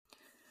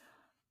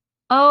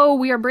Oh,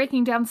 we are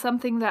breaking down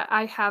something that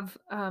I have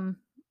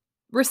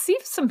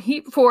received some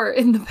heat for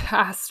in the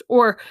past,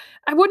 or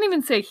I wouldn't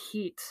even say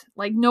heat.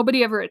 Like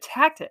nobody ever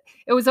attacked it.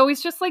 It was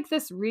always just like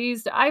this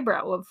raised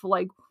eyebrow of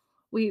like,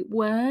 wait,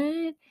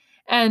 what?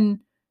 And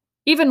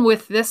even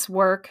with this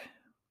work,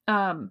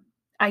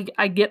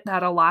 I get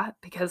that a lot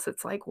because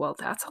it's like, well,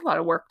 that's a lot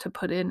of work to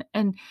put in,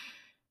 and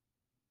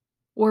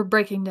we're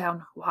breaking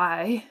down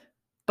why,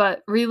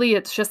 but really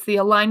it's just the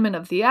alignment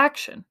of the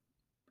action,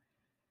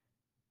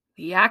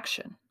 the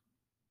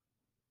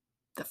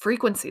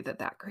frequency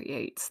that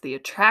creates, the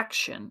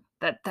attraction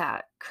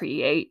that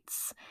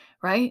creates,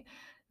 right?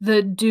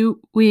 The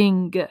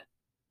doing.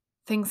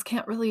 Things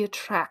can't really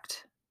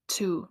attract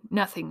to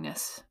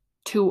nothingness,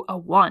 to a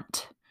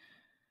want,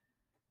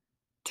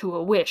 to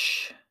a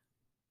wish.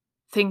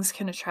 Things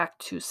can attract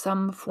to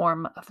some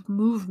form of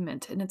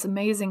movement. And it's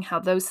amazing how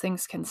those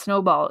things can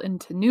snowball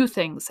into new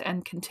things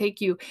and can take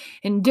you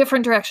in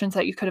different directions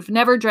that you could have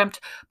never dreamt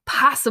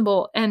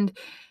possible. And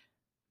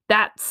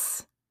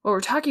that's what we're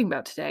talking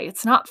about today.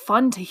 It's not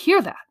fun to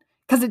hear that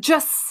because it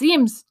just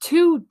seems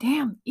too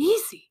damn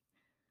easy.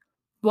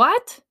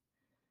 What?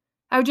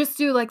 I would just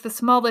do like the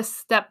smallest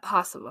step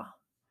possible.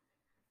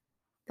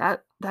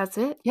 That's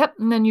it. Yep.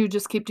 And then you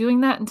just keep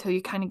doing that until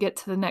you kind of get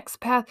to the next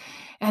path.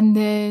 And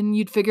then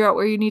you'd figure out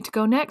where you need to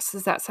go next.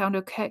 Does that sound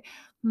okay?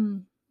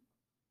 And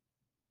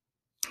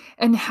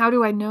how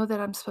do I know that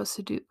I'm supposed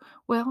to do?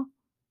 Well,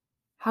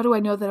 how do I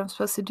know that I'm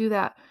supposed to do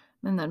that?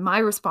 And then my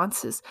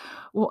response is,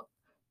 well,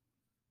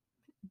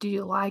 do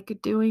you like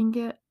doing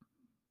it?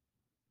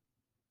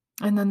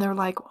 And then they're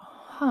like,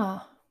 huh.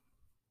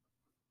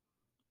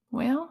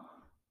 Well,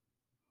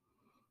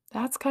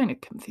 that's kind of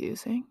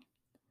confusing.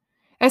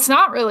 It's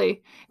not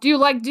really. Do you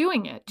like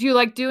doing it? Do you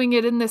like doing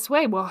it in this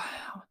way? Well,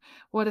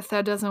 what if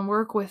that doesn't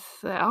work with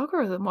the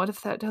algorithm? What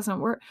if that doesn't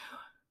work?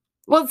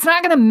 Well, it's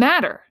not going to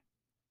matter.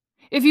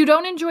 If you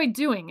don't enjoy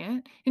doing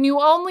it and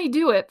you only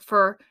do it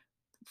for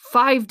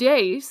 5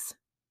 days,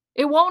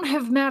 it won't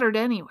have mattered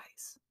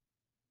anyways.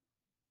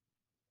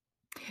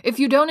 If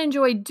you don't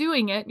enjoy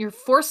doing it, you're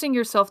forcing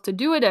yourself to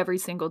do it every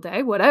single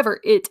day, whatever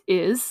it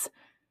is,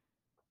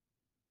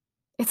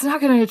 it's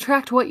not going to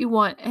attract what you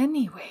want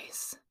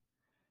anyways.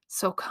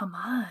 So come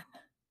on.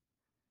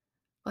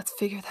 Let's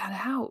figure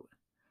that out.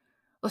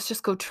 Let's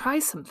just go try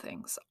some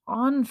things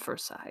on for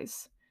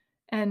size.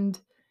 And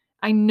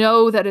I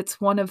know that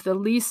it's one of the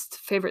least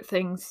favorite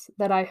things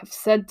that I have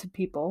said to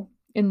people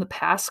in the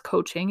past,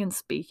 coaching and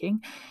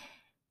speaking,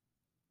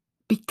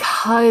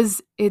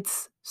 because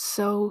it's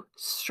so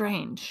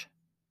strange.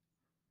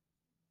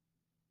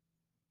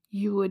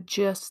 You would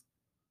just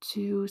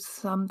do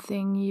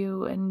something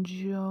you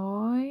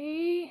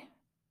enjoy?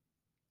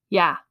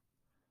 Yeah,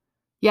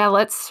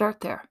 let's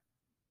start there.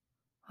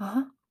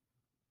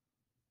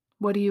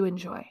 What do you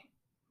enjoy?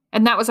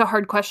 And that was a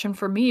hard question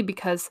for me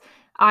because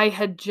I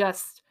had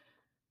just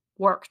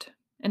worked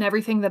and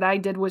everything that I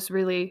did was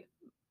really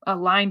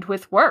aligned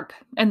with work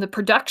and the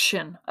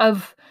production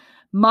of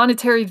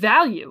monetary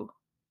value,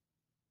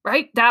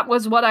 right? That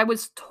was what I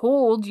was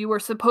told you were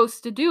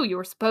supposed to do. You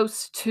were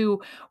supposed to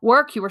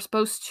work. You were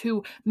supposed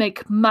to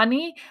make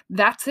money.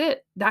 That's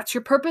it. That's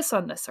your purpose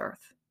on this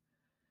earth.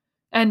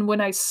 And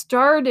when I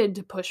started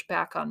to push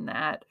back on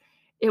that,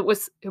 it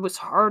was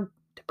hard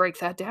to break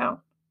that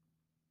down.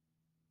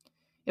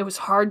 It was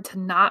hard to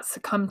not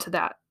succumb to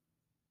that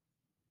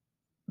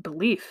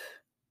belief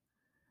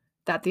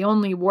that the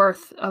only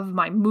worth of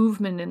my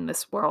movement in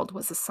this world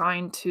was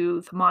assigned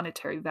to the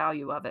monetary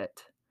value of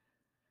it.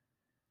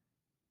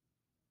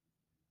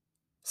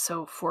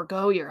 So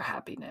forego your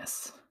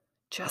happiness.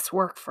 Just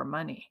work for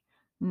money.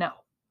 No.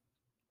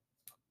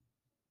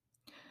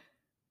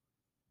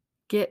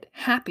 Get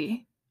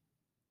happy,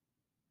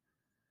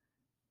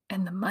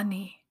 and the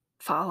money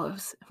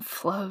follows and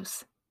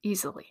flows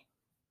easily.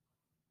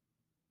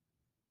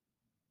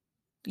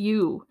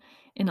 You,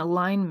 in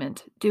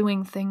alignment,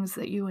 doing things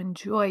that you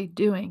enjoy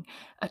doing,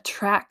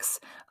 attracts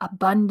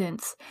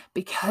abundance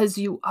because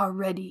you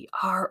already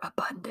are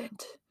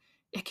abundant.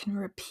 It can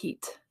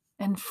repeat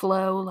and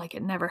flow like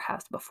it never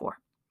has before.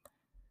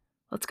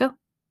 Let's go.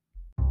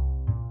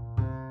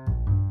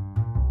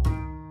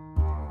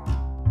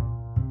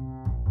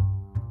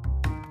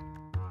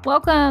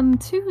 Welcome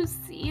to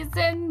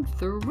season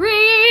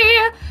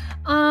 3.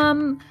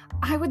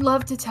 I would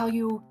love to tell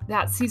you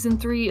that season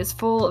 3 is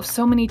full of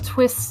so many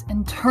twists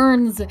and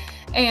turns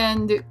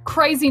and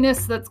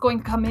craziness that's going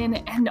to come in.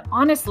 And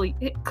honestly,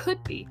 it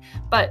could be.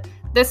 But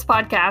this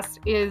podcast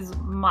is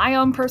my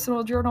own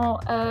personal journal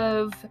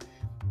of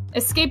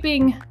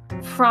escaping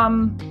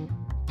from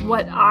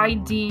what I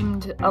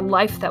deemed a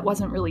life that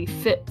wasn't really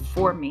fit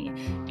for me.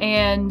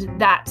 And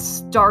that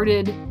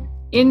started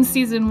in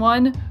season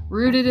 1,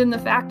 rooted in the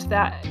fact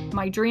that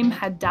my dream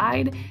had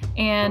died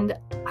and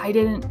I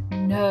didn't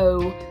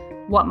know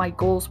what my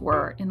goals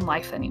were in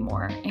life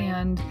anymore.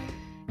 And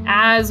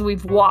as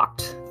we've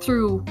walked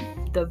through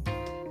the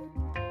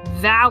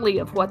valley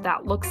of what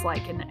that looks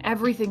like and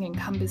everything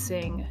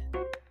encompassing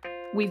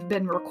we've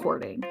been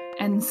recording.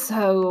 And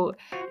so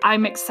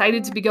I'm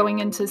excited to be going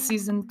into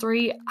season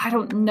 3. I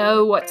don't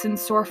know what's in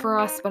store for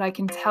us, but I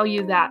can tell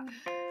you that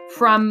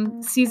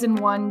from season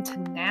 1 to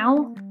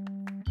now,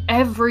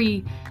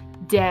 every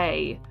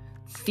day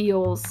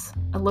feels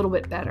a little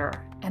bit better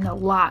and a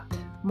lot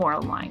more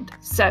aligned.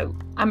 So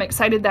I'm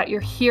excited that you're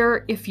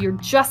here. If you're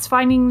just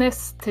finding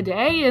this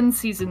today in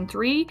season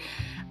 3,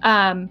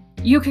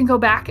 you can go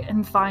back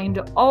and find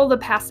all the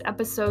past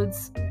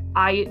episodes.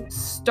 I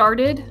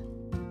started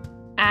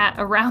at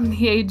around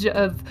the age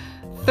of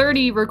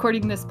 30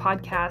 recording this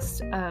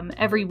podcast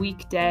every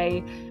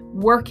weekday,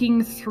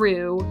 working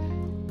through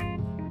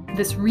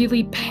this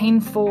really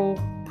painful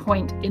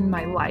point in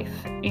my life.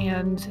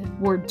 And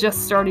we're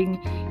just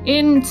starting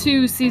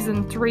into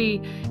season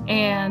 3,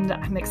 and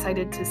I'm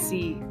excited to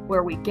see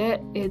where we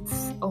get.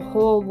 It's a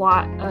whole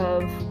lot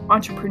of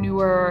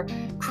entrepreneur,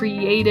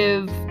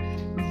 creative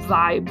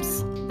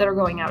vibes that are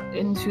going out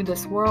into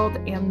this world.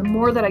 And the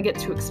more that I get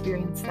to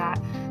experience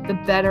that, the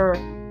better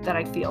that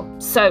I feel.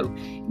 So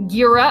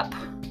gear up,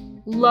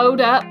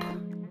 load up,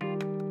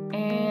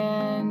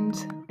 and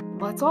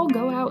let's all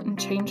go out and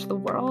change the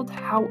world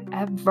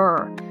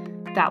however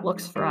that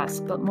looks for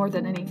us. But more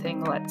than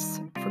anything, let's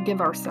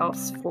forgive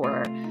ourselves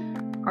for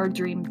our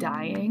dream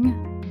dying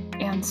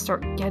and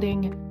start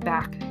getting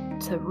back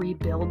to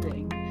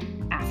rebuilding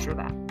after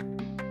that.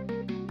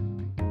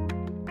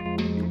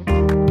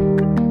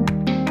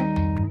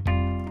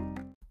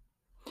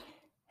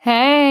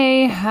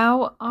 Hey,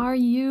 how are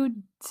you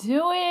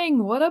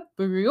doing? What a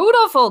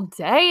beautiful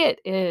day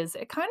it is.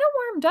 It kind of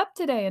warmed up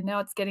today and now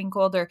it's getting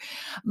colder,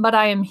 but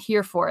I am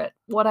here for it.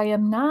 What I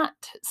am not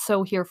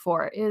so here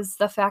for is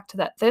the fact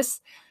that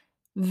this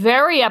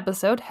very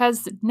episode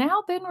has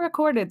now been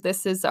recorded.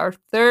 This is our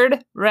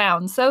 3rd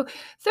round. So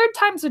 3rd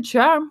time's a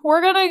charm.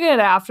 We're going to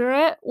get after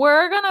it.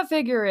 We're going to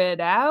figure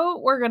it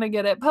out. We're going to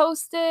get it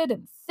posted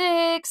and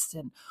fixed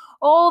and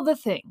all the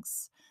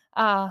things.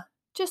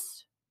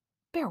 Just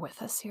bear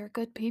with us here,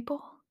 good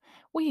people.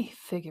 We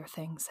figure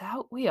things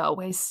out. We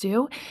always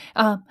do.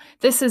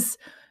 This is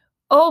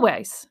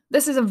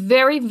a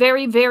very,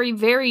 very, very,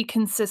 very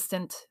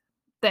consistent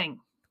thing.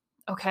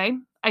 Okay?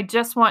 I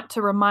just want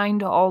to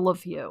remind all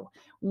of you,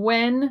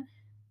 when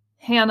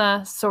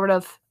Hannah sort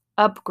of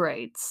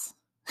upgrades,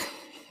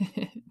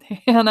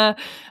 Hannah,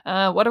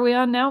 what are we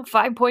on now?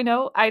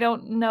 5.0? I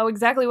don't know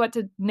exactly what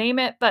to name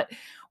it, but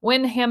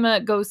when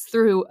Hannah goes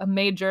through a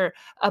major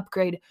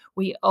upgrade,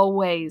 we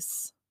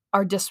always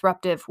are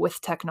disruptive with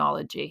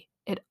technology.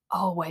 It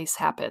always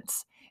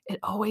happens. It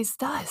always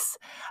does.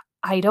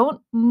 I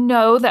don't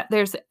know that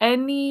there's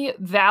any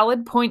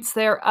valid points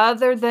there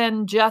other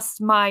than just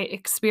my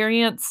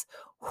experience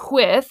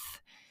with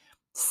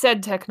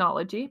said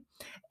technology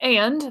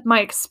and my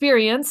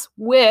experience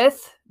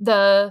with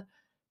the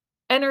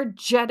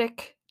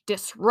energetic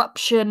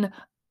disruption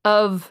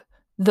of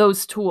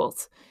those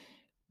tools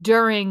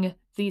during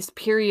these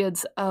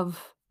periods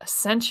of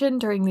ascension,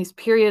 during these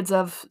periods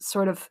of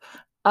sort of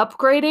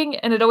upgrading.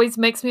 And it always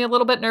makes me a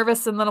little bit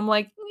nervous. And then I'm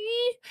like,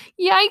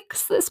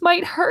 yikes, this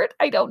might hurt.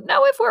 I don't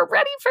know if we're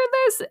ready for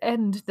this.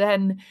 And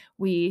then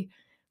we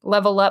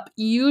level up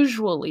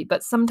usually,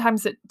 but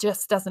sometimes it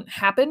just doesn't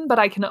happen. But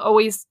I can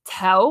always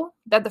tell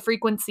that the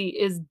frequency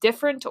is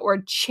different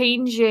or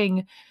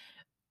changing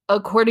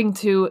according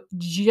to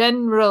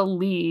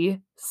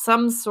generally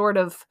some sort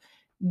of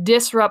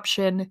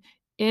disruption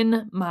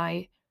in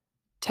my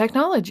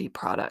technology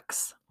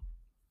products.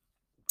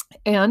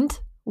 And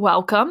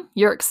welcome,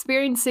 you're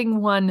experiencing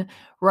one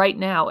right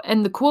now.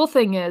 And the cool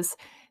thing is,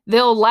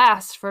 they'll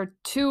last for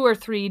 2 or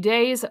 3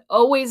 days,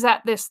 always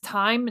at this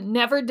time,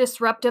 never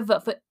disruptive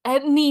of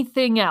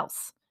anything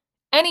else.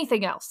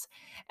 Anything else.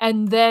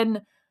 And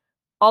then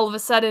all of a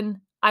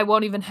sudden, I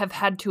won't even have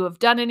had to have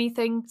done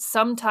anything.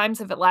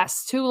 Sometimes if it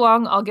lasts too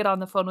long, I'll get on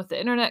the phone with the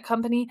internet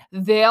company.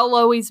 They'll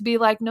always be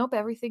like, nope,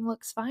 everything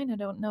looks fine. I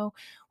don't know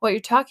what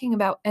you're talking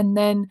about. And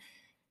then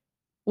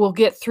we'll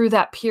get through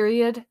that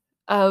period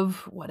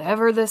of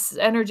whatever this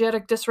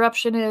energetic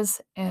disruption is,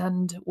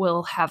 and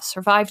we'll have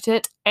survived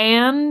it,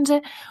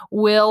 and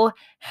we'll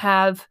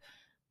have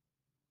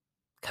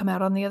come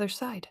out on the other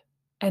side,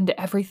 and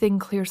everything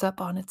clears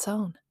up on its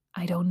own.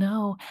 I don't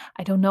know.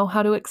 I don't know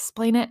how to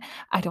explain it.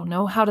 I don't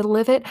know how to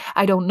live it.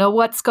 I don't know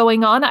what's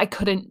going on. I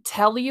couldn't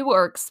tell you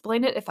or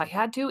explain it if I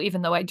had to,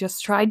 even though I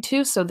just tried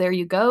to. So there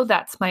you go.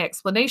 That's my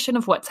explanation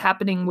of what's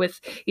happening with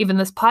even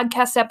this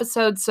podcast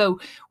episode. So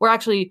we're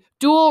actually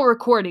dual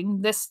recording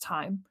this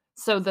time.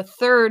 So the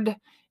 3rd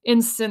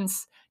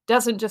instance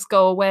doesn't just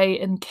go away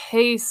in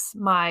case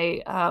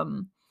my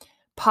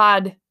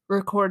pod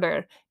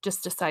recorder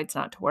just decides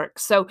not to work.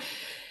 So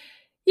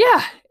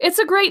yeah, it's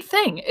a great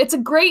thing. It's a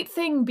great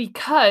thing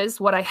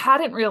because what I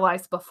hadn't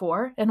realized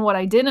before and what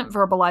I didn't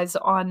verbalize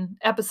on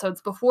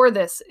episodes before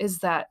this is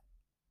that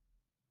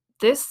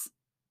this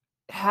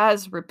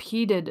has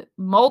repeated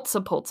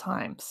multiple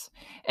times.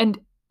 And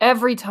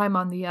every time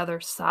on the other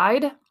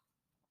side,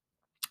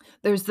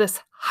 there's this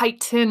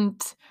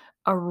heightened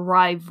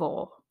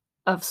arrival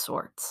of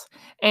sorts.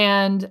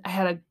 And I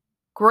had a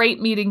great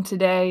meeting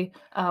today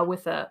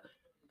with a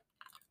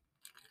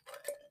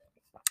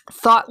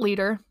thought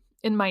leader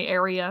in my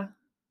area,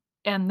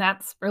 and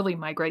that's really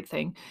my great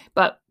thing.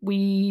 But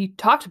we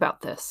talked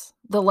about this,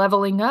 the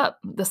leveling up,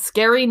 the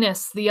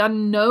scariness, the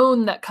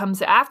unknown that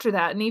comes after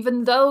that. And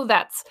even though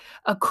that's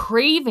a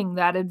craving,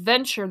 that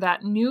adventure,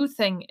 that new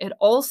thing, it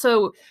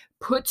also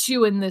puts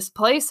you in this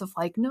place of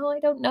like, no, I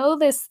don't know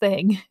this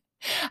thing.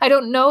 I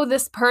don't know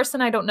this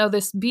person. I don't know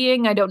this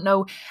being. I don't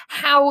know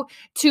how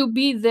to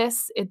be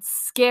this. It's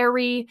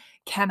scary.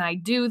 Can I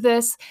do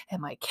this?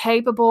 Am I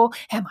capable?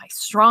 Am I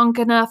strong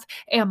enough?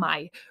 Am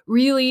I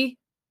really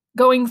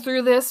going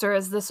through this, or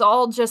is this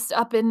all just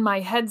up in my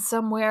head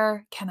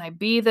somewhere? Can I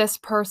be this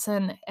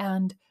person?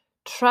 And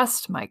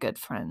trust, my good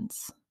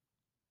friends.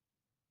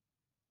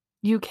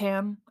 You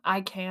can,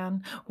 I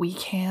can, we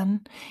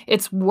can.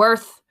 It's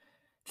worth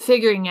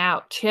figuring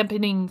out,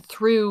 championing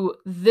through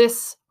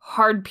this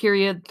hard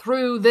period,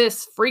 through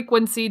this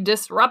frequency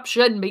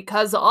disruption,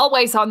 because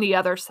always on the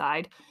other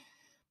side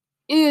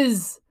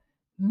is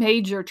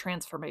major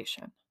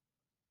transformation.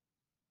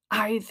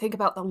 I think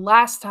about the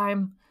last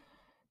time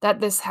that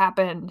this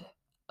happened.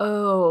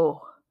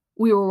 Oh,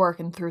 we were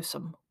working through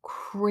some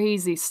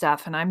crazy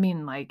stuff. And I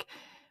mean, like,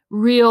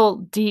 real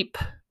deep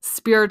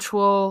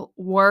spiritual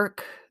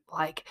work,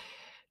 like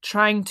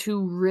trying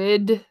to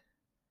rid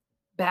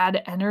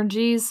bad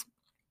energies,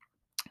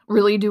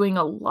 really doing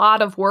a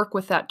lot of work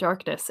with that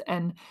darkness.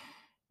 And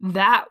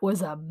that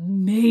was a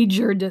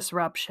major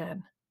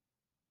disruption.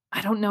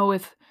 I don't know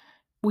if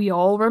we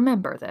all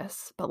remember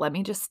this, but let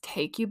me just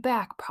take you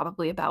back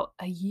probably about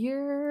a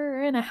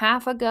year and a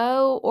half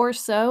ago or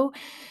so.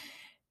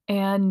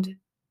 And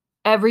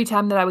every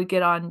time that I would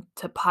get on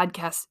to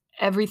podcast,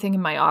 everything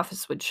in my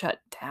office would shut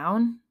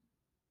down,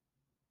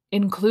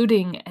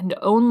 including and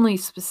only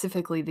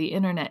specifically the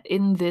internet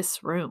in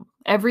this room.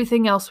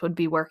 Everything else would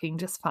be working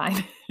just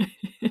fine.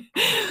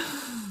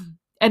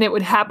 And it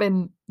would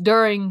happen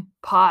during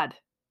pod.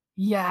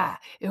 Yeah,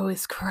 it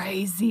was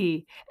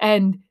crazy.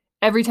 And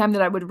every time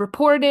that I would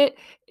report it,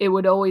 it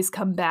would always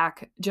come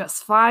back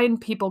just fine.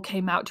 People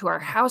came out to our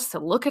house to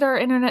look at our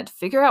internet, to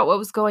figure out what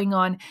was going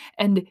on,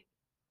 and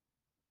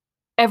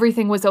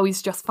everything was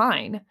always just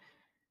fine.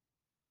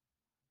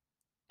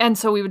 And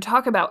so we would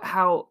talk about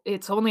how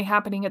it's only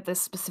happening at this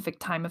specific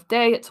time of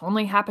day. It's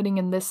only happening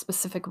in this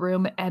specific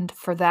room. And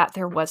for that,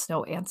 there was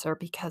no answer,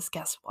 because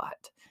guess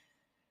what?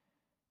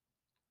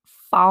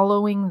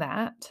 Following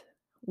that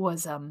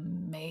was a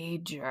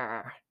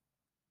major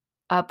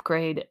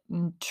upgrade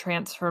and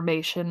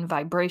transformation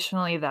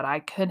vibrationally that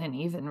I couldn't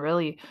even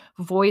really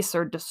voice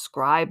or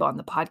describe on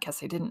the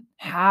podcast. I didn't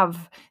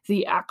have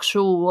the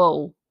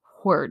actual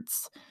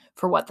words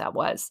for what that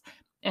was.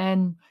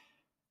 And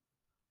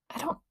I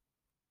don't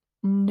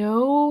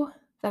know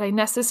that I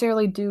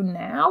necessarily do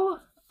now,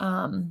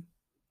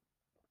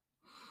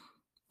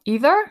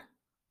 either,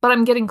 but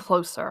I'm getting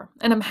closer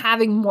and I'm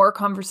having more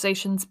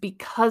conversations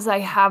because I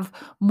have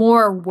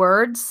more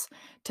words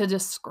to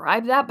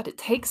describe that. But it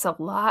takes a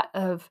lot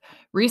of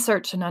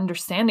research and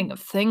understanding of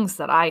things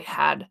that I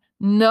had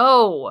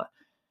no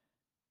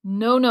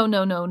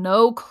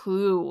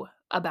clue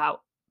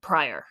about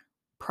prior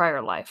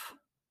life.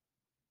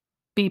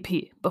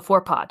 BP,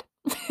 before pod.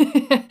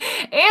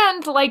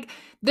 And like,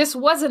 this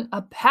wasn't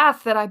a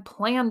path that I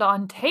planned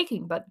on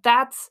taking, but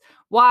that's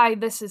why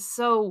this is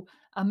so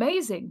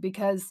amazing,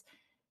 because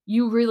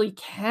you really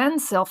can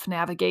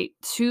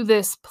self-navigate to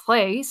this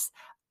place.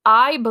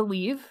 I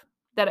believe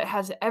that it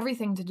has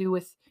everything to do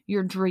with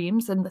your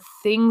dreams and the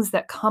things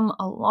that come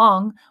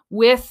along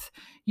with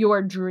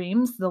your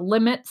dreams, the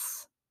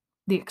limits,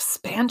 the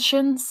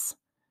expansions,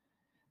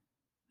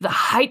 the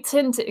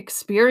heightened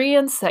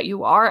experience that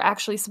you are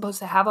actually supposed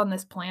to have on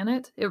this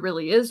planet. It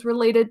really is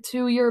related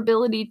to your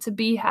ability to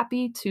be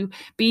happy, to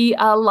be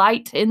a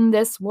light in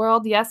this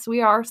world. Yes, we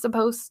are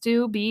supposed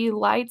to be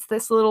lights.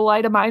 This little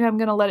light of mine, I'm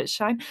going to let it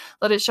shine.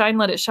 Let it shine,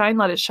 let it shine,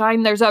 let it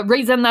shine. There's a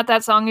reason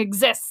that song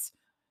exists.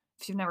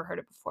 If you've never heard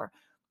it before,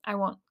 I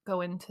won't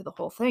go into the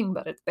whole thing,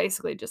 but it's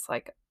basically just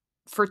like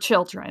for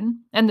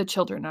children. And the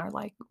children are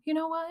like, you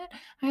know what?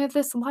 I have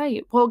this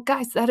light. Well,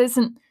 guys, that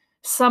isn't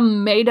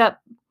some made up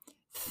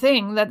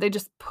thing that they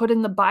just put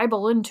in the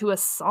Bible into a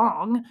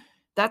song.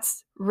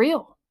 That's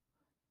real.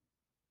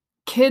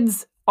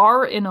 Kids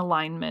are in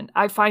alignment.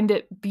 I find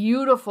it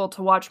beautiful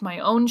to watch my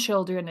own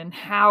children and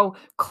how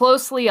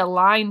closely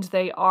aligned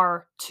they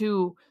are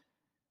to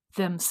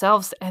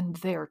themselves and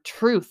their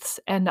truths.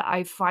 And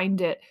I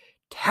find it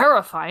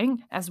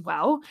terrifying as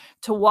well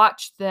to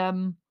watch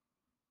them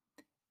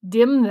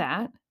dim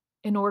that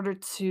in order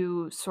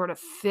to sort of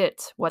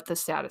fit what the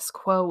status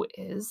quo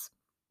is.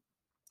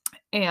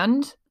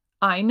 And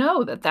I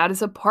know that that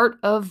is a part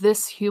of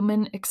this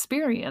human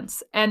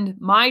experience. And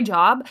my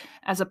job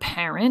as a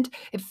parent,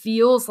 it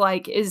feels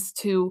like, is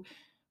to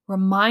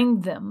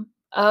remind them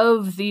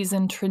of these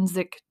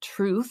intrinsic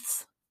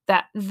truths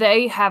that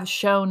they have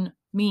shown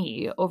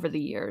me over the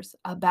years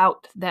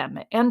about them,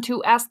 and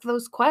to ask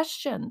those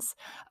questions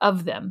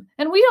of them.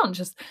 And we don't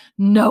just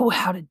know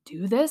how to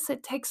do this.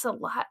 It takes a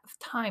lot of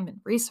time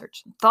and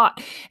research and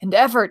thought and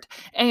effort.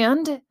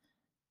 And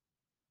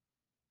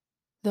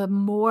the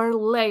more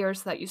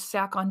layers that you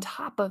stack on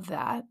top of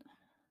that,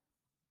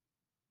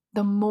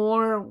 the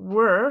more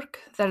work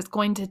that it's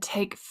going to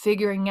take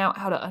figuring out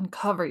how to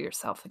uncover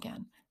yourself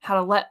again, how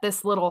to let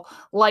this little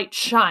light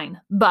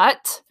shine.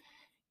 But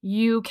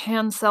you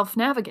can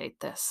self-navigate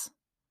this.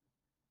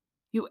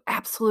 You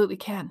absolutely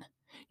can.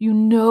 You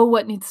know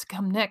what needs to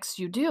come next.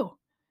 You do.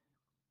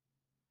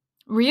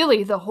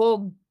 Really, the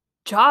whole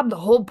job, the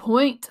whole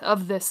point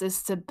of this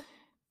is to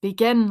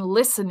begin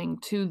listening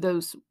to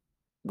those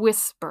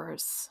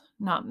whispers,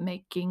 not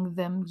making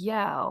them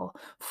yell,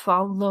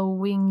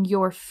 following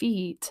your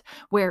feet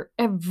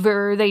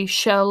wherever they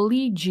shall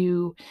lead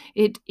you.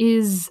 It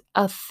is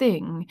a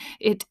thing.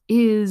 It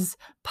is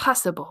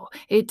possible.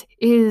 It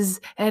is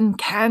and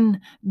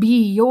can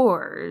be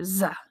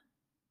yours.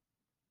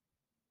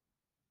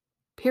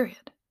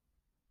 Period.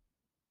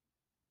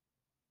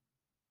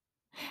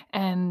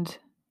 And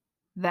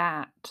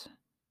that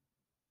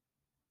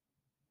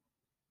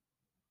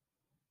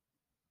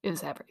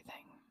is everything.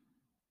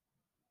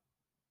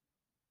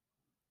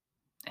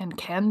 And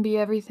can be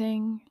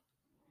everything.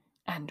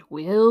 And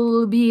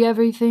will be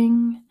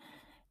everything.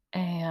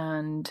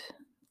 And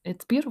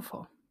it's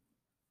beautiful.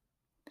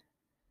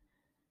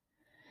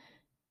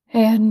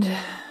 And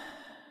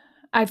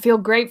I feel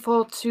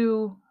grateful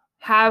to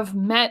have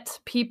met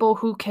people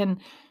who can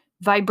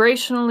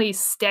vibrationally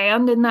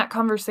stand in that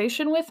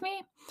conversation with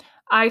me.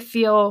 I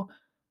feel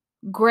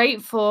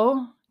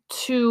grateful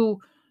to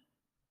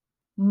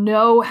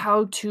know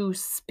how to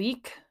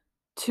speak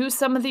to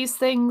some of these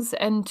things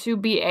and to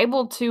be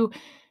able to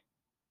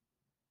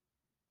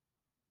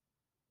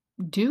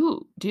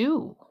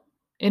do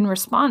in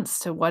response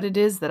to what it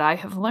is that I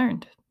have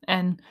learned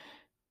and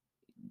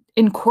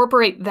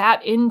incorporate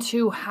that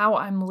into how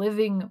I'm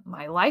living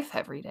my life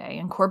every day,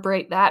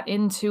 incorporate that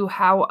into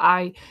how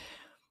I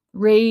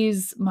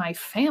raise my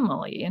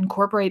family,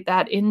 incorporate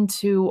that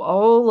into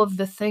all of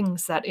the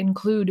things that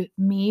include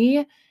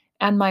me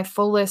and my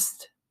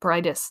fullest,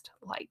 brightest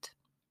light.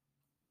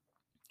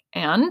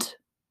 And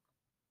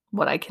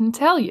what I can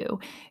tell you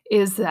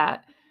is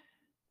that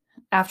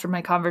after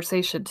my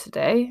conversation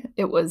today,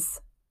 it was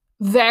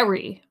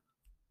very,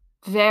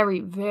 very,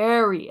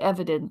 very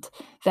evident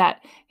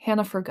that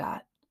Hannah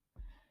forgot.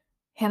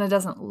 Hannah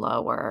doesn't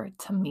lower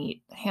to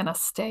meet. Hannah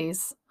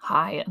stays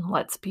high and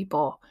lets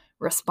people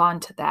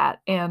respond to that.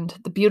 And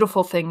the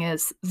beautiful thing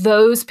is,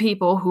 those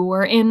people who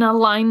are in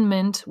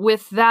alignment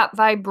with that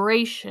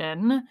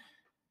vibration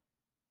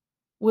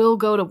will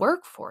go to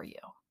work for you.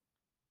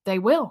 They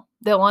will.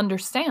 They'll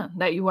understand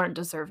that you aren't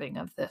deserving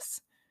of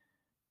this.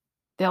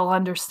 They'll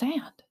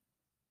understand.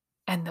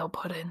 And they'll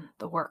put in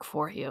the work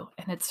for you.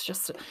 And it's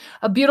just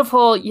a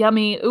beautiful,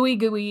 yummy, ooey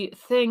gooey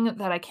thing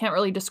that I can't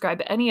really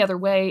describe any other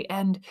way.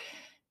 And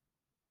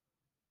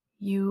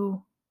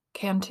you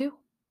can too.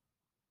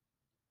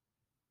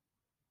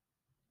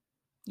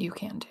 You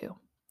can too.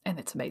 And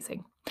it's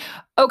amazing.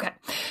 Okay.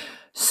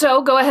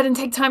 So go ahead and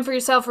take time for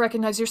yourself,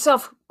 recognize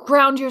yourself,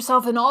 ground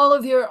yourself in all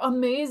of your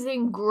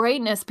amazing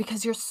greatness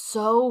because you're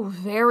so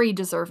very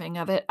deserving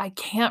of it. I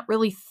can't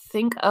really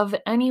think of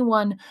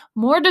anyone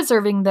more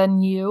deserving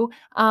than you.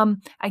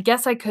 I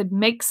guess I could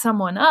make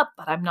someone up,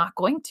 but I'm not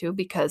going to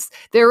because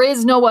there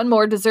is no one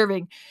more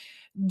deserving.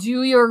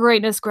 Do your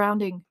greatness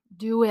grounding.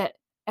 Do it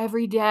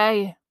every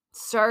day.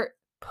 Start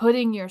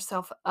putting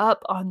yourself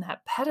up on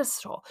that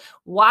pedestal.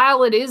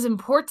 While it is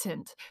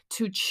important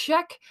to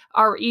check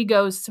our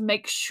egos to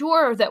make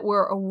sure that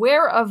we're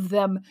aware of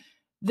them,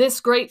 this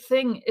great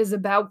thing is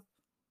about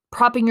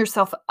propping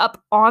yourself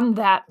up on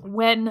that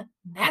when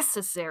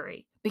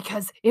necessary,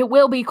 because it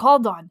will be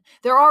called on.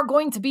 There are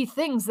going to be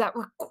things that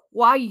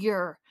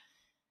require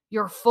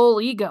your full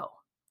ego.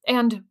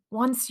 And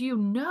once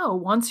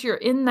you're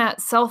in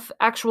that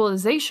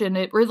self-actualization,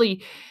 it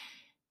really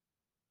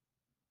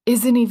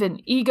isn't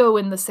even ego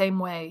in the same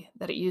way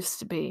that it used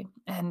to be.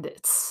 And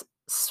it's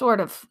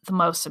sort of the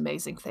most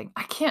amazing thing.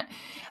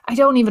 I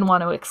don't even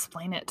want to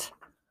explain it.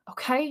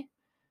 Okay?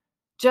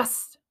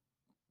 Just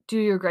do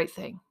your great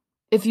thing.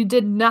 If you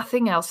did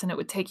nothing else and it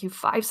would take you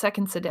 5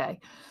 seconds a day,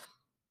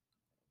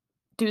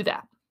 do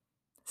that.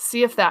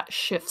 See if that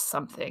shifts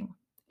something.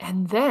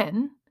 And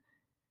then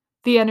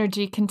the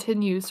energy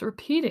continues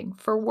repeating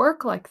for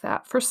work like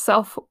that, for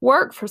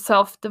self-work, for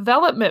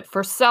self-development,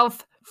 for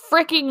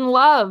self-freaking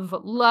love.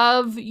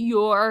 Love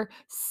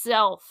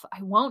yourself.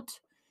 I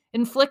won't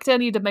inflict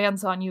any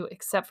demands on you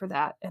except for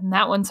that. And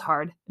that one's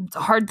hard. And it's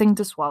a hard thing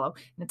to swallow.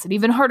 And it's an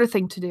even harder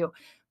thing to do.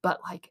 But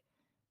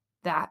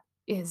that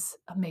is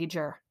a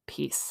major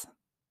piece.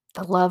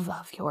 The love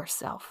of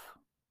yourself.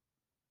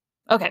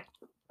 Okay.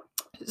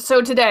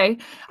 So today,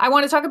 I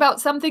want to talk about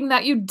something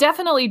that you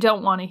definitely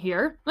don't want to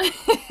hear. Because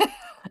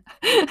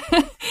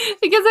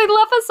I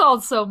love us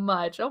all so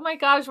much. Oh my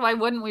gosh, why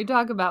wouldn't we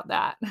talk about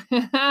that?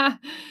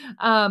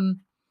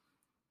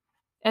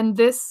 And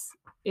this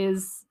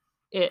is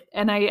it.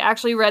 And I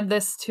actually read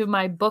this to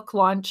my book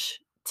launch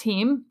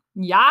team.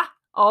 Yeah,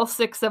 all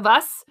 6 of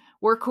us.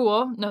 We're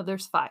cool. No,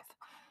 there's 5.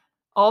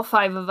 All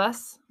 5 of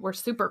us. We're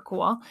super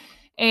cool.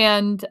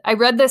 And I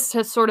read this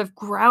to sort of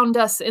ground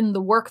us in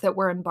the work that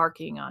we're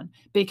embarking on,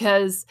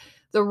 because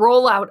the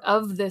rollout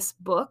of this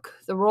book,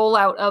 the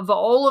rollout of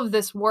all of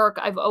this work,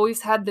 I've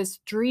always had this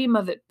dream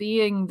of it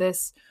being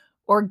this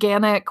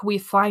organic, we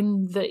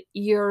find the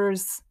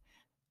ears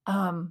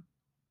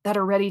that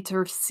are ready to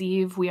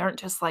receive. We aren't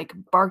just like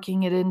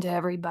barking it into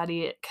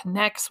everybody. It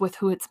connects with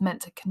who it's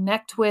meant to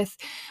connect with.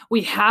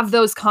 We have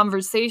those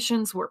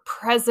conversations. We're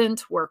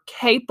present. We're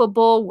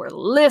capable. We're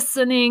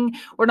listening.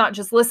 We're not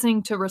just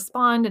listening to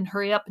respond and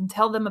hurry up and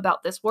tell them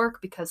about this work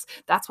because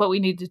that's what we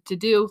needed to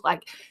do.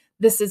 Like,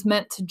 this is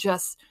meant to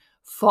just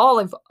fall.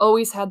 I've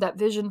always had that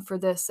vision for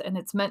this, and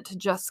it's meant to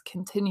just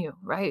continue,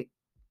 right?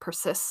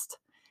 Persist.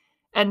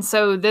 And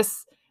so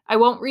I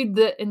won't read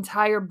the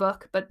entire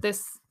book, but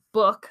this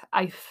book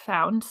I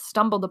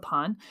stumbled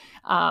upon,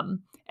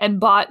 and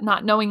bought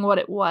not knowing what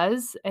it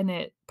was. And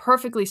it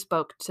perfectly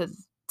spoke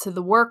to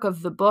the work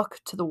of the book,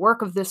 to the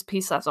work of this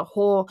piece as a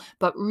whole,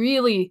 but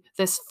really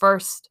this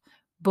first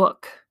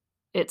book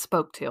it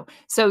spoke to.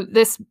 So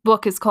this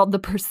book is called The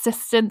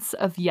Persistence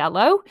of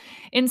Yellow,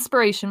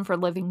 Inspiration for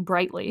Living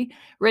Brightly,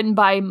 written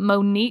by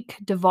Monique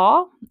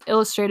Duvall,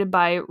 illustrated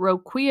by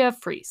Roquia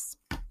Fries.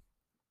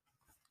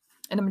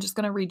 And I'm just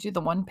going to read you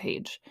the one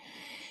page.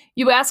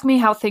 You ask me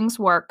how things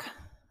work.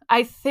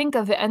 I think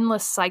of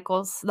endless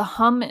cycles, the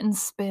hum and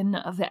spin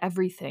of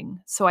everything.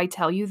 So I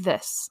tell you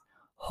this.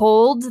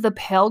 Hold the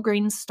pale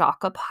green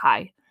stalk up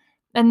high,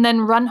 and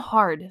then run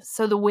hard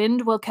so the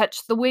wind will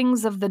catch the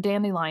wings of the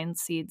dandelion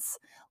seeds.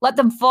 Let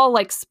them fall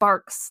like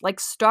sparks, like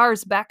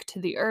stars back to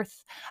the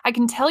earth. I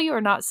can tell you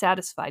are not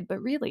satisfied,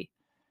 but really,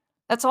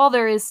 that's all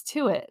there is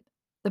to it.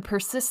 The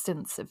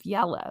persistence of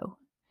yellow.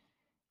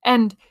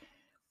 And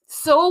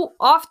so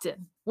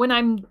often when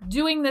I'm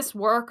doing this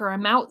work or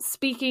I'm out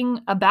speaking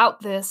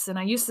about this, and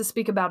I used to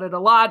speak about it a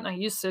lot, and I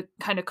used to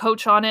kind of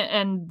coach on it,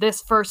 and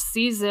this first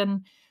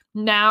season,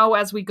 now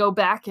as we go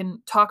back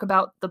and talk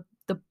about the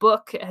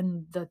book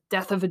and the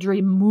Death of a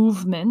Dream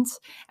movement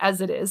as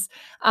it is,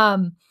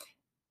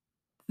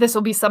 this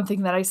will be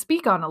something that I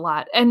speak on a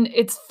lot. And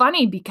it's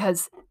funny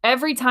because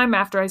every time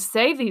after I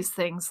say these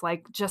things,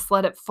 like just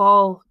let it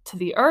fall to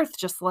the earth,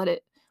 just let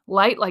it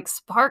light like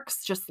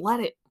sparks, just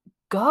let it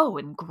go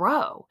and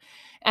grow.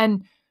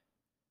 And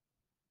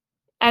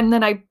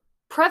then I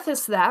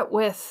preface that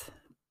with,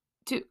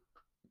 do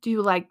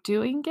you like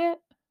doing it?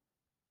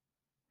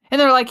 And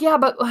they're like, yeah,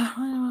 but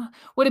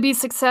would it be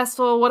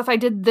successful? What if I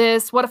did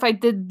this? What if I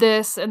did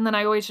this? And then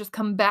I always just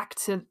come back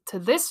to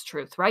this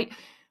truth, right?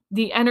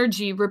 The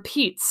energy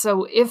repeats.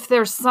 So if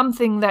there's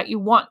something that you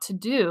want to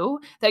do,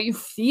 that you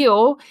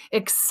feel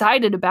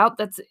excited about,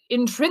 that's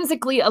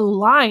intrinsically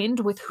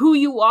aligned with who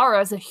you are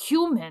as a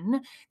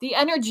human, the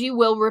energy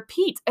will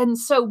repeat. And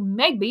so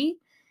maybe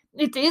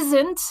it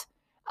isn't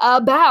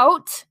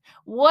about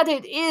what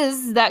it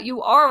is that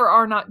you are or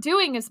are not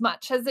doing as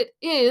much as it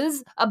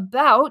is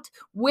about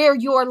where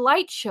your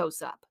light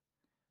shows up.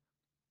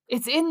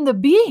 It's in the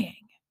being.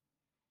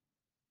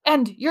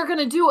 And you're going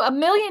to do a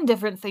million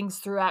different things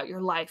throughout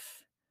your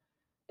life.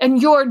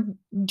 And your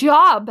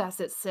job as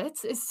it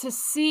sits is to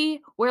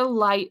see where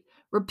light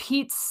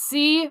repeats,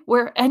 see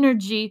where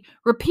energy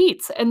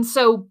repeats. And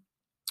so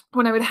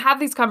when I would have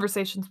these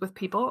conversations with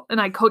people, and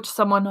I coach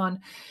someone on,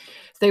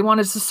 they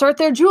wanted to start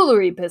their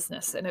jewelry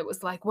business. And it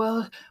was like,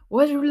 well,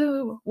 what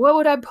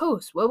would I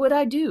post? What would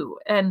I do?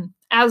 And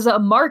as a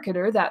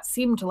marketer, that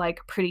seemed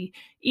like a pretty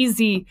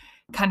easy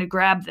kind of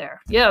grab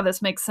there. Yeah,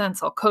 this makes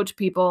sense. I'll coach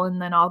people,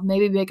 and then I'll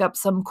maybe make up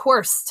some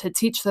course to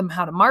teach them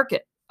how to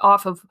market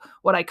off of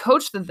what I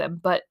coached them.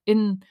 But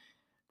in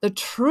the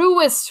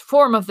truest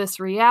form of this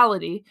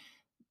reality,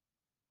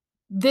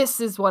 this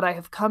is what I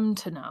have come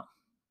to know.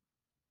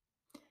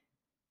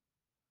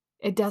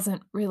 It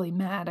doesn't really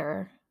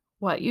matter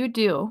what you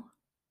do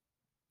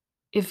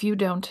if you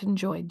don't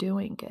enjoy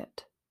doing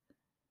it,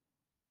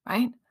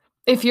 right?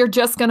 If you're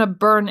just going to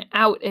burn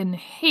out and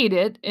hate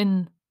it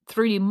in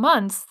 3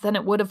 months, then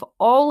it would have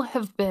all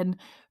have been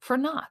for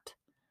naught.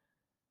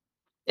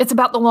 It's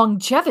about the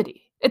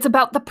longevity. It's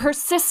about the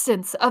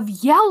persistence of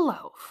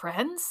yellow,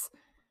 friends.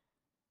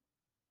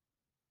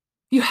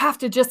 You have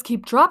to just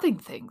keep dropping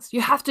things.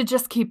 You have to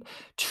just keep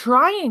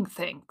trying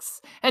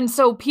things. And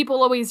so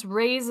people always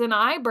raise an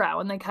eyebrow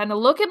and they kind of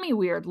look at me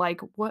weird,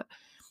 like, what?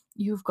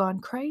 You've gone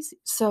crazy.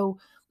 So,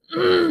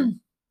 and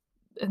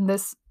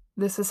this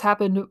has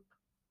happened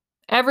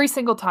every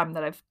single time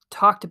that I've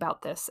talked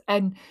about this.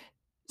 And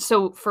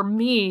so for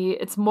me,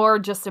 it's more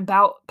just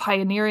about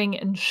pioneering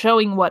and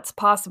showing what's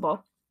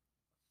possible.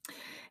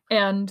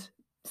 And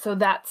so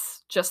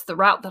that's just the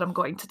route that I'm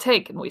going to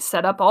take. And we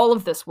set up all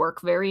of this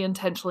work very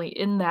intentionally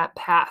in that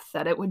path,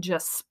 that it would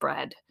just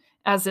spread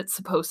as it's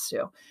supposed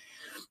to.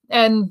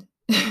 And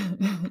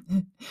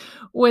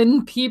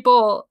when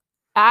people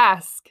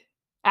ask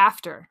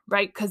after,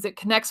 right, because it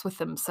connects with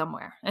them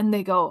somewhere, and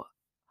they go,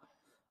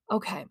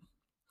 okay.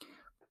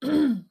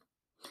 And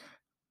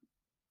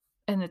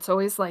it's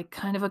always like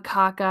kind of a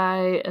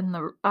cockeye, and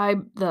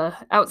the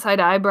outside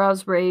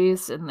eyebrows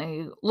raised, and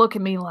they look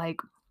at me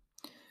like,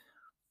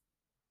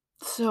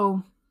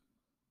 so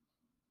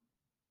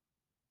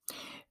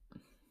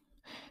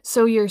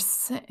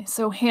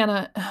So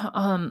Hannah,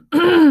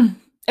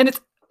 and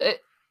it's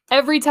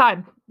every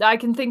time I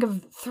can think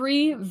of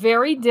 3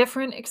 very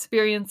different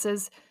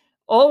experiences,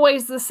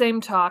 always the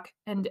same talk,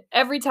 and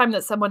every time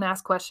that someone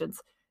asked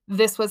questions,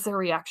 this was their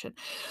reaction.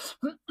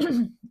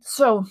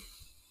 So,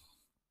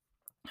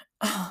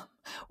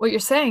 what you're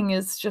saying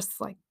is just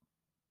like,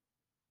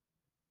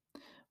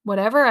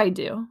 whatever I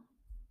do,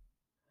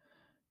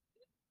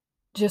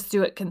 just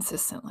do it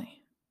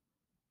consistently.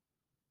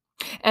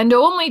 And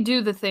only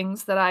do the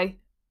things that I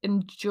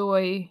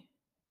enjoy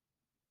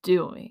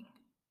doing.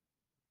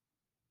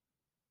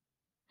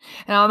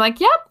 And I'm like,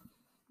 "Yep.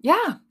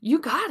 Yeah, you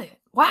got it.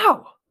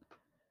 Wow.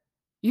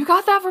 You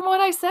got that from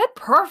what I said?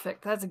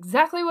 Perfect. That's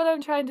exactly what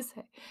I'm trying to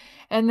say."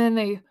 And then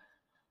they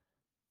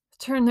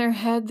turn their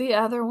head the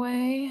other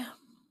way.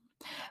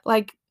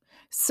 Like,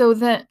 so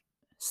then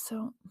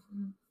so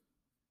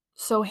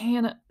so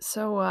Hannah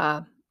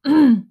so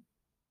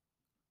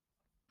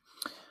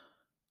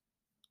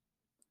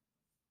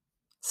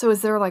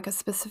is there like a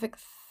specific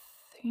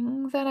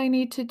thing that I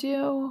need to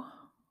do?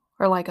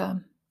 Or like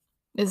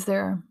is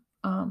there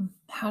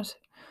how to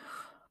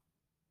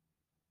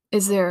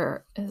is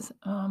there is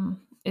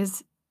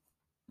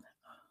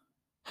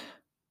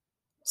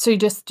so you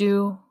just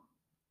do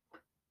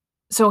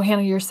so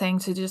Hannah, you're saying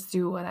to just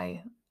do what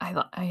I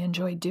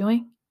enjoy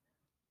doing?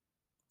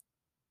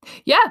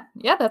 Yeah,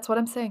 that's what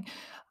I'm saying.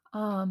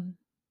 Um,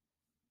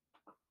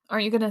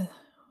 aren't you gonna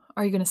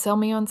are you gonna sell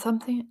me on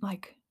something?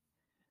 Like,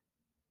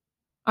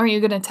 aren't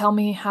you gonna tell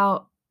me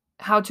how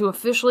to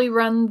officially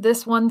run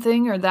this one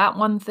thing or that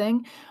one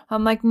thing?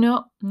 I'm like,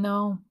 "No,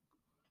 no.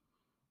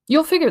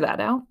 You'll figure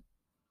that out.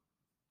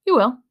 You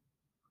will,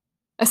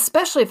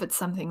 especially if it's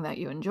something that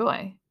you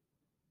enjoy."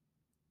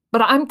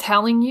 But I'm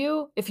telling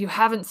you, if you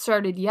haven't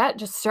started yet,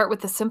 just start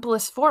with the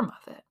simplest form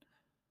of it.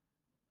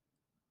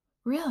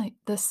 Really?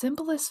 The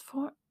simplest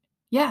form?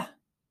 Yeah.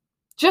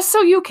 Just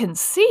so you can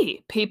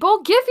see,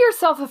 people, give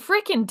yourself a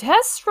freaking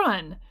test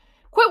run.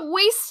 Quit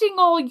wasting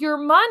all your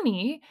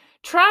money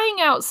trying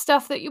out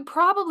stuff that you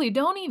probably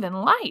don't even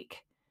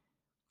like.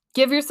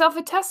 Give yourself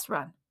a test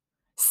run.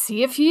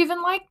 See if you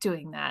even like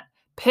doing that.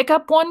 Pick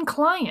up one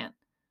client.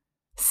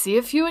 See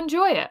if you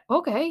enjoy it.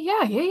 Okay,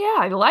 yeah.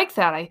 I like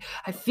that.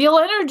 I feel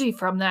energy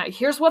from that.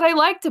 Here's what I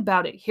liked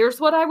about it.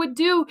 Here's what I would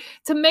do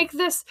to make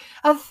this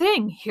a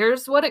thing.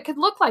 Here's what it could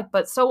look like.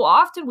 But so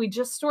often we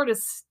just sort of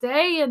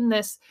stay in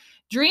this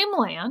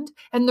dreamland.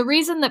 And the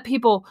reason that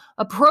people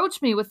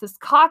approach me with this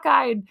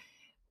cockeyed,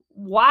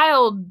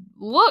 wild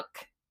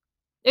look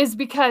is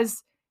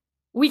because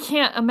we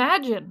can't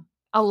imagine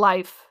a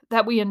life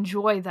that we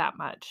enjoy that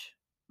much.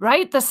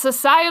 Right? The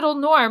societal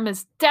norm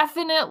is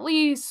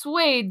definitely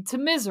swayed to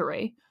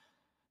misery.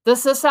 The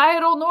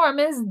societal norm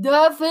is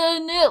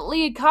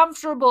definitely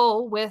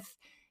comfortable with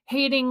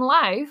hating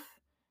life,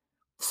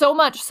 so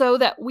much so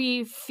that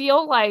we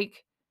feel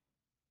like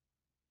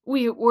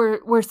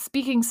we're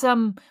speaking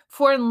some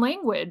foreign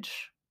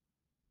language,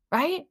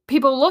 right?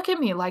 People look at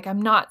me like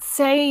I'm not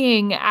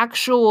saying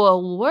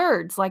actual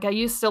words. Like I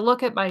used to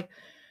look at my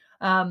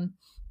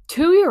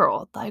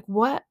 2-year-old like,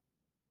 "What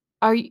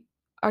are you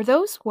are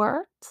those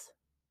words?"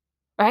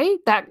 Right?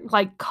 That,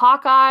 like,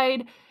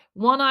 cockeyed,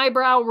 one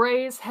eyebrow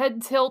raised,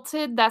 head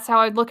tilted, that's how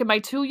I'd look at my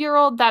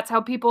 2-year-old, that's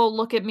how people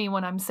look at me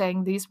when I'm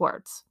saying these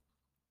words.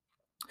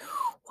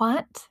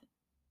 What?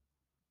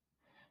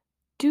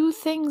 Do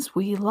things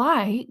we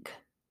like.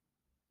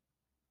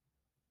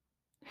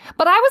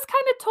 But I was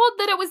kinda told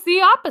that it was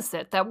the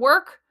opposite, that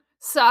work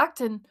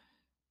sucked and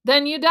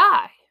then you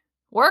die.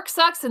 Work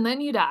sucks and then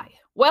you die.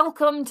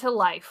 Welcome to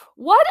life.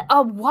 What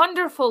a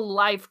wonderful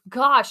life.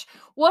 Gosh,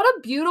 what a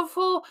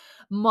beautiful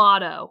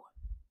motto.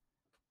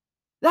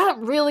 That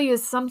really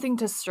is something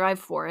to strive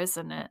for,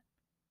 isn't it?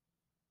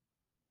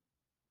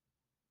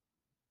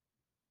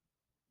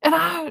 And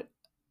I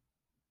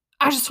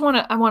just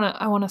I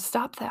wanna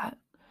stop that.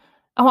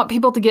 I want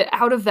people to get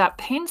out of that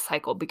pain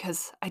cycle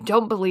because I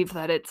don't believe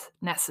that it's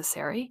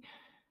necessary.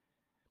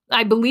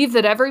 I believe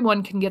that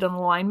everyone can get in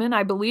alignment.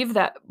 I believe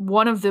that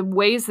one of the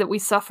ways that we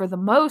suffer the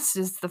most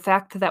is the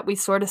fact that we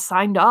sort of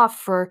signed off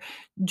for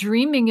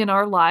dreaming in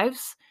our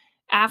lives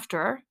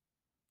after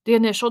the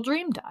initial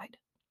dream died.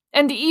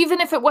 And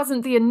even if it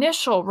wasn't the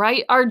initial,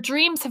 right? Our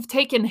dreams have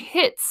taken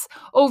hits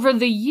over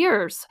the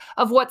years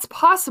of what's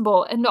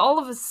possible. And all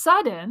of a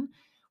sudden,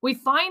 we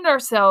find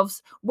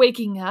ourselves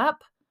waking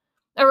up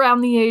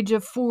around the age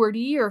of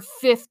 40 or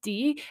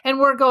 50, and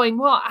we're going,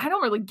 well, I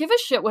don't really give a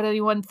shit what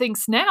anyone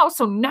thinks now.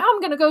 So now I'm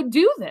going to go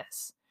do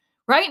this.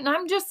 Right. And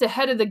I'm just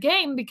ahead of the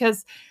game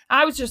because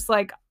I was just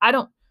like, I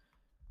don't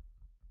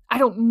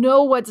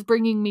know what's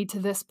bringing me to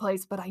this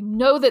place, but I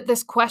know that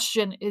this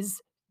question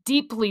is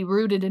deeply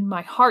rooted in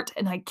my heart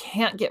and I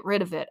can't get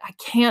rid of it. I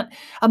can't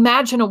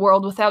imagine a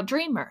world without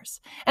dreamers.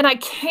 And I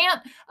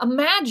can't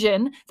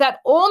imagine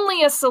that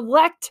only a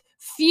select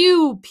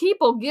few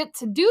people get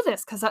to do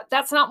this because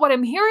that's not what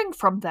I'm hearing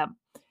from them.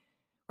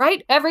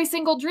 Right? Every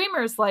single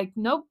dreamer is like,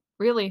 nope,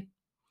 really.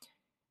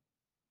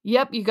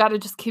 Yep, you got to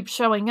just keep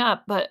showing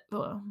up. But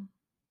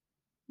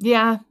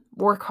yeah,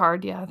 work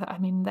hard. Yeah, I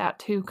mean, that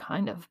too,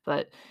 kind of,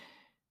 but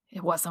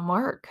it wasn't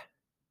work.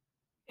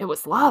 It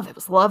was love. It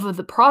was love of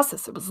the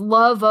process. It was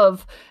love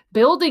of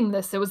building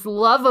this. It was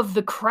love of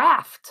the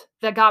craft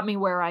that got me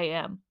where I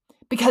am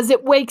because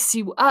it wakes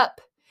you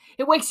up.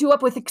 It wakes you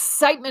up with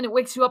excitement. It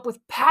wakes you up with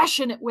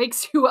passion. It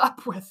wakes you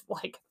up with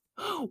like,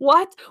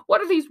 what?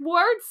 What are these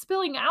words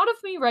spilling out of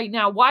me right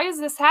now? Why is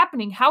this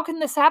happening? How can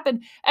this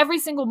happen every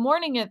single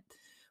morning at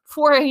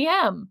 4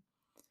 a.m.?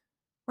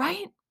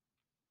 Right?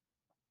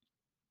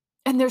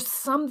 And there's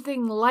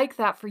something like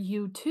that for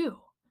you too.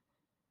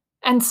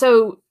 And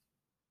so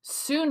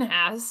soon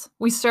as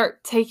we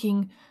start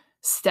taking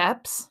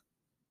steps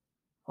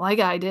like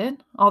I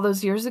did all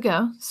those years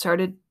ago,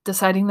 started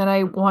deciding that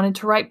I wanted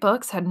to write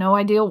books, had no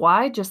idea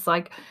why, just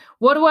like,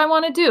 what do I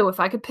want to do? If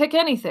I could pick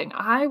anything,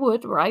 I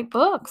would write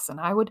books and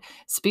I would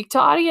speak to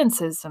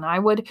audiences and I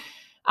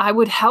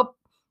would help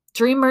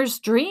dreamers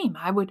dream.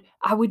 I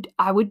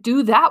would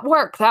do that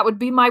work. That would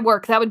be my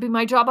work. That would be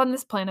my job on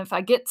this planet. If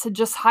I get to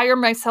just hire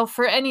myself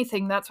for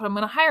anything, that's what I'm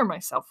going to hire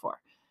myself for.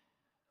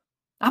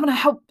 I'm going to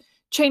help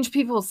change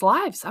people's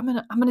lives. I'm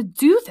going to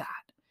do that.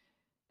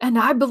 And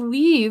I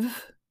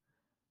believe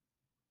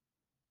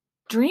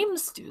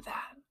dreams do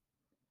that.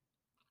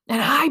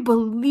 And I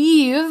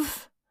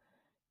believe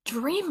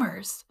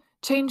dreamers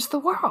change the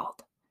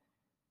world.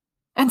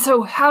 And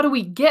so how do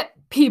we get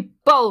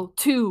people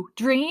to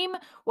dream?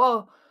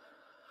 Well,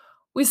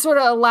 we sort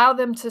of allow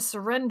them to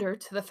surrender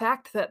to the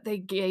fact that they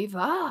gave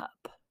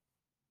up.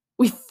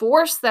 We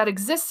force that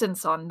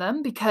existence on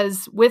them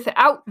because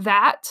without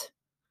that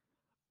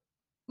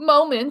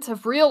moment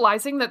of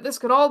realizing that this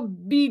could all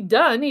be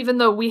done, even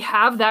though we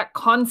have that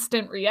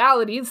constant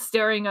reality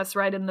staring us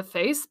right in the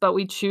face, but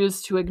we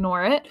choose to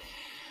ignore it,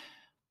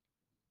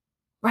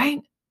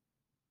 right?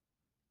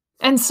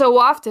 And so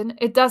often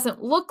it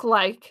doesn't look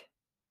like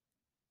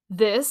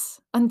this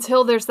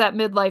until there's that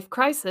midlife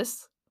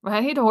crisis,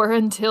 right? Or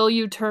until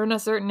you turn a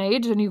certain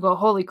age and you go,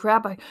 holy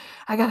crap, I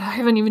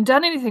haven't even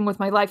done anything with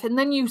my life. And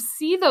then you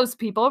see those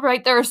people,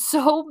 right? There are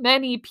so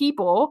many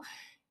people,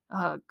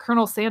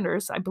 Colonel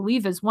Sanders, I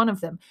believe, is one of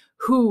them,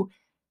 who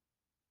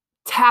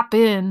tap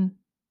in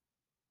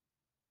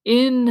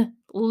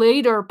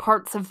later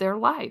parts of their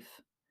life.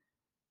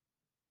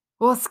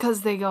 Well, it's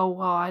because they go,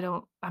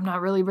 well, I'm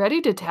not really ready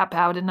to tap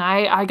out, and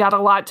I got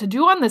a lot to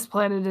do on this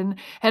planet,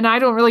 and I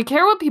don't really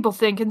care what people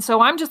think, and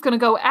so I'm just going to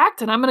go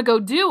act, and I'm going to go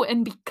do.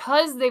 And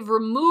because they've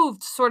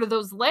removed sort of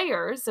those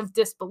layers of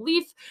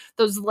disbelief,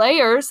 those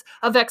layers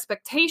of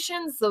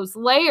expectations, those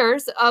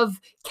layers of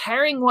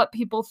caring what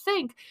people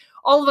think,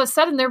 all of a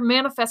sudden they're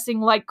manifesting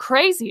like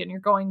crazy, and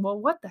you're going, well,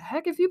 what the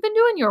heck have you been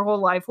doing your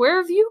whole life? Where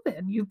have you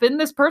been? You've been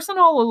this person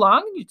all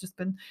along, and you've just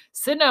been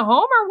sitting at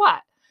home, or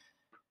what?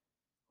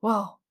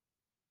 Well,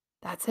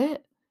 that's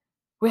it.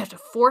 We have to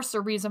force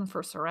a reason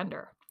for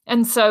surrender.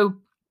 And so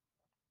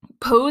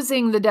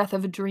posing the death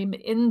of a dream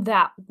in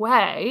that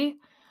way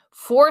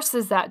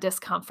forces that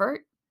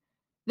discomfort,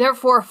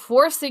 therefore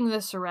forcing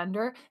the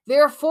surrender,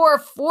 therefore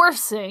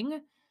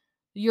forcing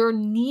your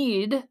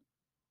need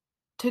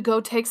to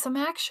go take some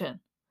action,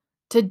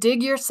 to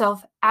dig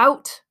yourself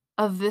out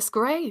of this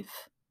grave.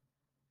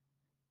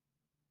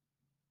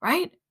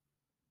 Right?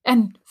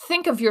 And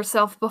think of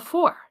yourself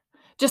before,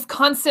 just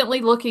constantly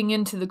looking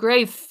into the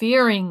grave,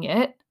 fearing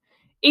it,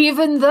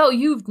 even though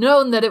you've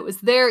known that it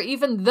was there,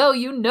 even though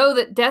you know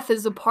that death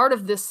is a part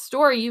of this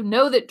story, you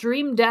know that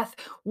dream death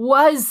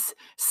was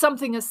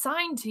something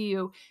assigned to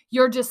you,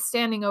 you're just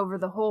standing over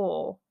the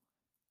hole,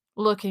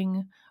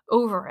 looking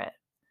over it.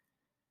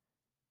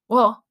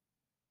 Well,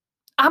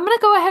 I'm going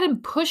to go ahead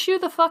and push you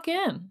the fuck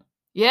in.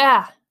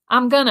 Yeah,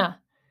 I'm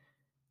gonna.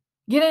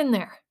 Get in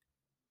there.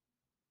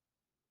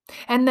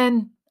 And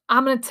then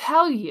I'm going to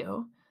tell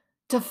you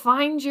to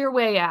find your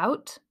way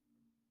out,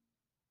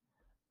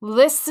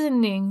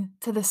 listening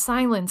to the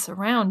silence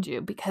around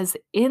you, because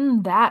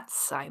in that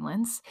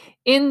silence,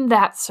 in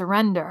that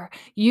surrender,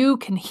 you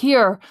can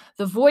hear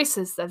the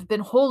voices that have been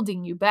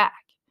holding you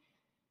back.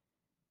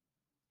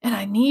 And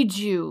I need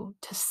you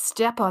to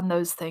step on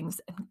those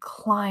things and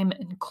climb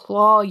and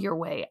claw your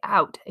way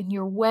out. And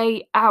your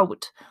way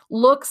out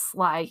looks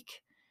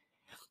like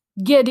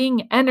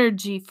getting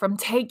energy from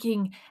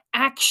taking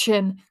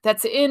action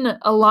that's in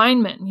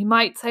alignment. You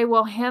might say,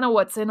 well, Hannah,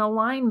 what's in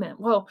alignment?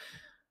 Well,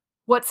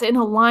 what's in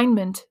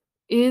alignment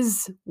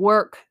is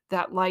work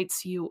that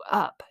lights you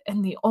up.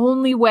 And the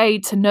only way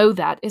to know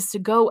that is to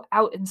go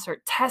out and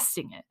start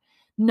testing it,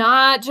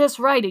 not just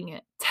writing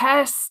it,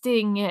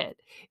 testing it.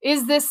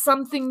 Is this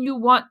something you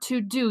want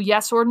to do?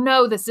 Yes or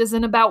no? This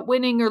isn't about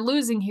winning or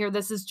losing here.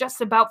 This is just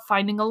about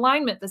finding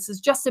alignment. This is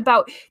just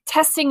about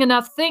testing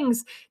enough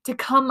things to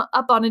come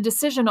up on a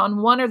decision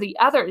on one or the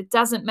other. It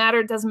doesn't matter.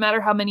 It doesn't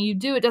matter how many you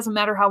do. It doesn't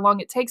matter how long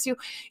it takes you.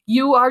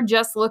 You are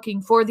just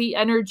looking for the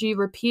energy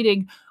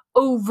repeating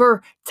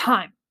over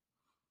time.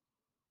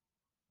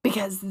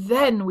 Because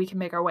then we can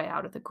make our way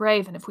out of the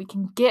grave. And if we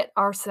can get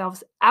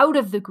ourselves out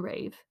of the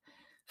grave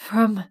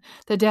from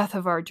the death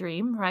of our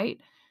dream, right?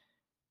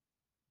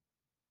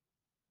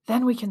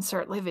 Then we can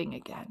start living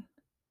again.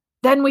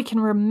 then we can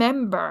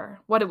remember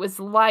what it was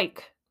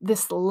like,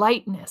 this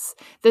lightness,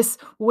 this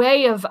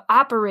way of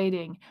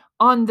operating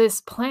on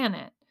this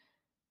planet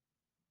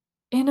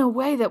in a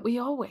way that we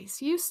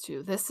always used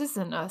to. This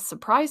isn't a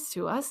surprise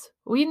to us.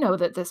 We know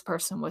that this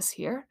person was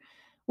here.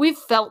 We've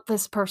felt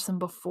this person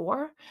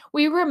before.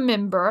 We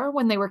remember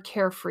when they were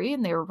carefree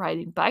and they were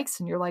riding bikes,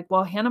 and you're like,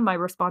 well, Hannah, my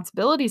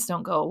responsibilities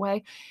don't go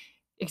away.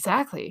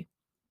 Exactly.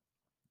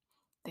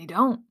 They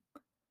don't.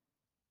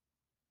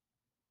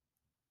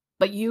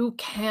 But you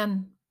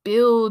can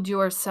build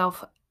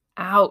yourself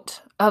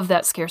out of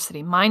that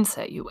scarcity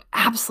mindset. You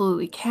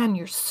absolutely can.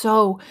 You're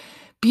so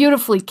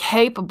beautifully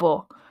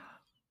capable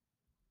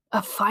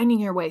of finding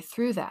your way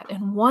through that.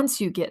 And once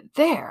you get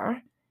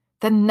there,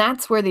 then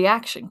that's where the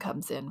action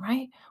comes in,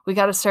 right? We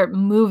got to start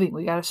moving.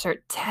 We got to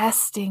start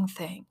testing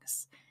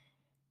things.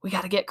 We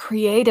got to get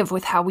creative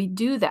with how we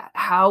do that,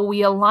 how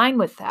we align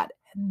with that.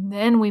 And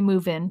then we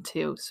move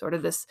into sort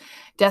of this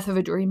death of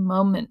a dream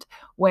moment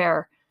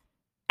where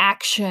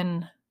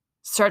action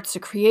starts to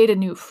create a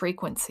new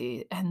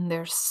frequency. And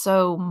there's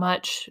so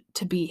much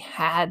to be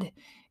had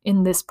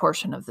in this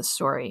portion of the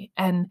story.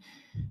 And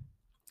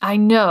I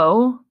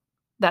know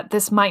that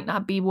this might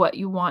not be what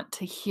you want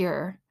to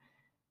hear,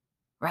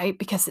 right?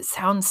 Because it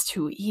sounds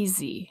too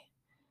easy.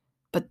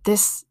 But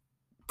this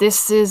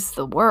is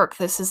the work.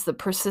 This is the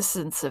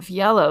persistence of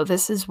yellow.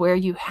 This is where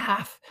you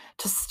have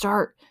to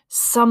start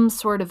some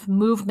sort of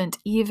movement,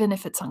 even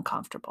if it's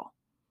uncomfortable.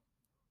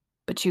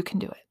 But you can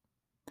do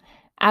it.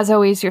 As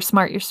always, you're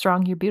smart, you're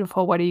strong, you're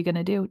beautiful. What are you going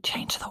to do?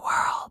 Change the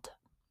world.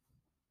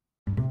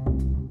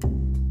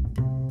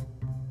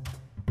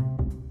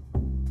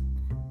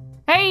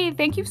 Hey,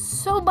 thank you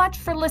so much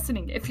for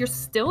listening. If you're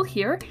still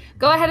here,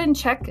 go ahead and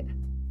check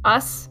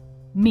it's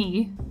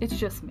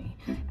just me,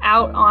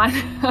 out on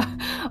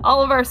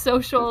all of our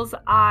socials.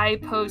 I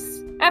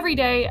post every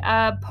day,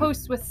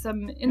 post with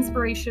some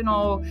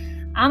inspirational,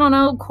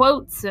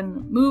 quotes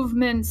and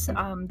movements,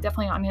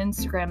 definitely on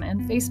Instagram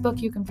and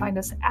Facebook. You can find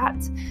us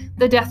at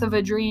The Death of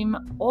a Dream,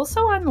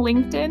 also on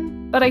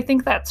LinkedIn, but I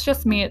think that's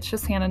just me. It's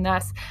just Hannah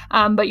Nuss.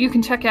 But you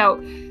can check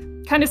out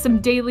kind of some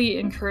daily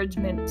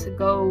encouragement to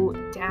go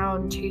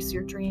down, chase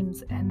your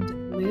dreams,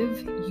 and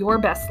live your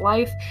best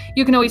life.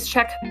 You can always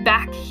check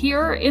back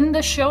here in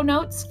the show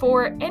notes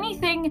for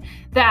anything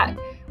that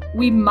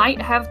we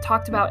might have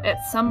talked about at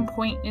some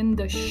point in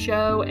the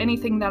show,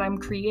 anything that I'm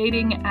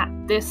creating at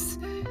this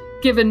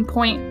given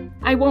point.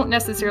 I won't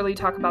necessarily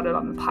talk about it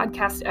on the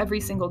podcast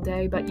every single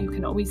day, but you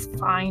can always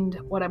find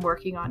what I'm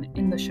working on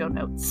in the show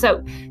notes.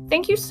 So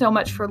thank you so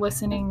much for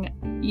listening.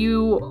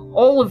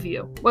 All of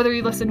you, whether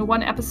you listen to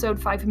one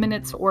episode, 5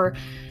 minutes or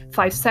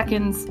 5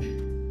 seconds,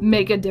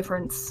 make a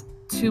difference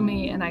to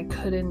me. And I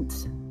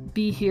couldn't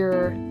be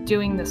here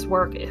doing this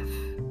work if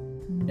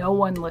no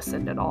one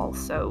listened at all.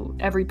 So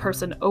every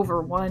person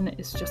over one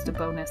is just a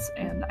bonus.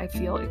 And I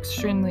feel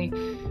extremely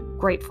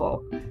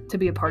grateful to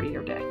be a part of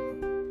your day.